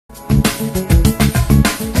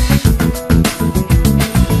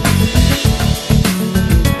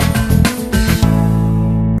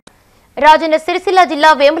రాజన్న సిరిసిల్ల జిల్లా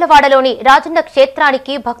వేములవాడలోని రాజన్న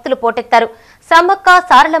క్షేత్రానికి భక్తులు పోటెత్తారు. సమ్మక్క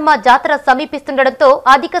సారలమ్మ జాతర సమీపిస్తుండటంతో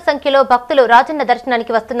అధిక సంఖ్యలో భక్తులు రాజన్న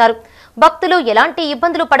దర్శనానికి వస్తున్నారు. భక్తులు ఎలాంటి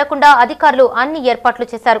ఇబ్బందులు పడకుండా అధికారులు అన్ని ఏర్పాట్లు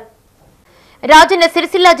చేశారు. రాజన్న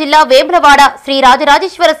సిరిసిల్ల జిల్లా వేములవాడ శ్రీ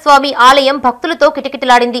రాజరాజేశ్వర స్వామి ఆలయం భక్తులతో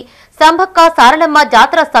కిటకిటలాడింది. సమ్మక్క సారలమ్మ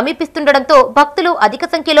జాతర సమీపిస్తుండటంతో భక్తులు అధిక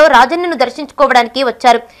సంఖ్యలో రాజన్నను దర్శించుకోవడానికి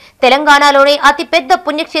వచ్చారు. తెలంగాణలోనే అతిపెద్ద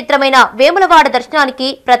పుణ్యక్షేత్రమైన వేములవాడ దర్శనానికి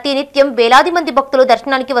ప్రతినిత్యం వేలాది మంది భక్తులు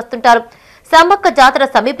దర్శనానికి వస్తుంటారు. సమ్మక్క జాతర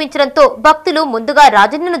సమీపించడంతో భక్తులు ముందుగా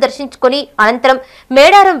రాజన్నను దర్శించుకుని అనంతరం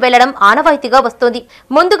మేడారం వెళ్లడం ఆనవాయితీగా వస్తోంది.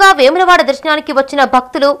 ముందుగా వేములవాడ దర్శనానికి వచ్చిన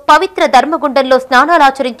భక్తులు పవిత్ర ధర్మగుండంలో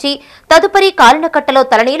స్నానాలాచరించి తదుపరి కాలినకట్టలో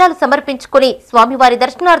తలనీలాలు సమర్పించుకుని స్వామివారి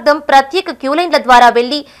దర్శనార్థం ప్రత్యేక క్యూలైన్ల ద్వారా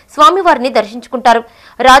వెళ్లి స్వామివారిని దర్శించుకుంటారు.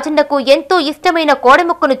 రాజన్నకు ఎంతో ఇష్టమైన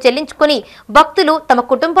కోడెమొక్కును చెల్లించుకుని భక్తులు తమ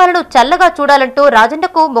కుటుంబాలను చల్లగా చూడాలంటూ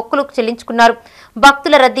రాజన్నకు మొక్కులు చెల్లించుకున్నారు.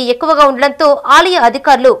 భక్తుల రద్దీ ఎక్కువగా ఉండడంతో ఆలయ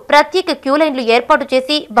అధికారులు ప్రత్యేక క్యూలైన్లు ఏర్పాటు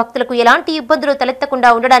చేసి భక్తులకు ఎలాంటి ఇబ్బందులు తలెత్తకుండా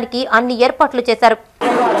ఉండడానికి అన్ని ఏర్పాట్లు చేశారు.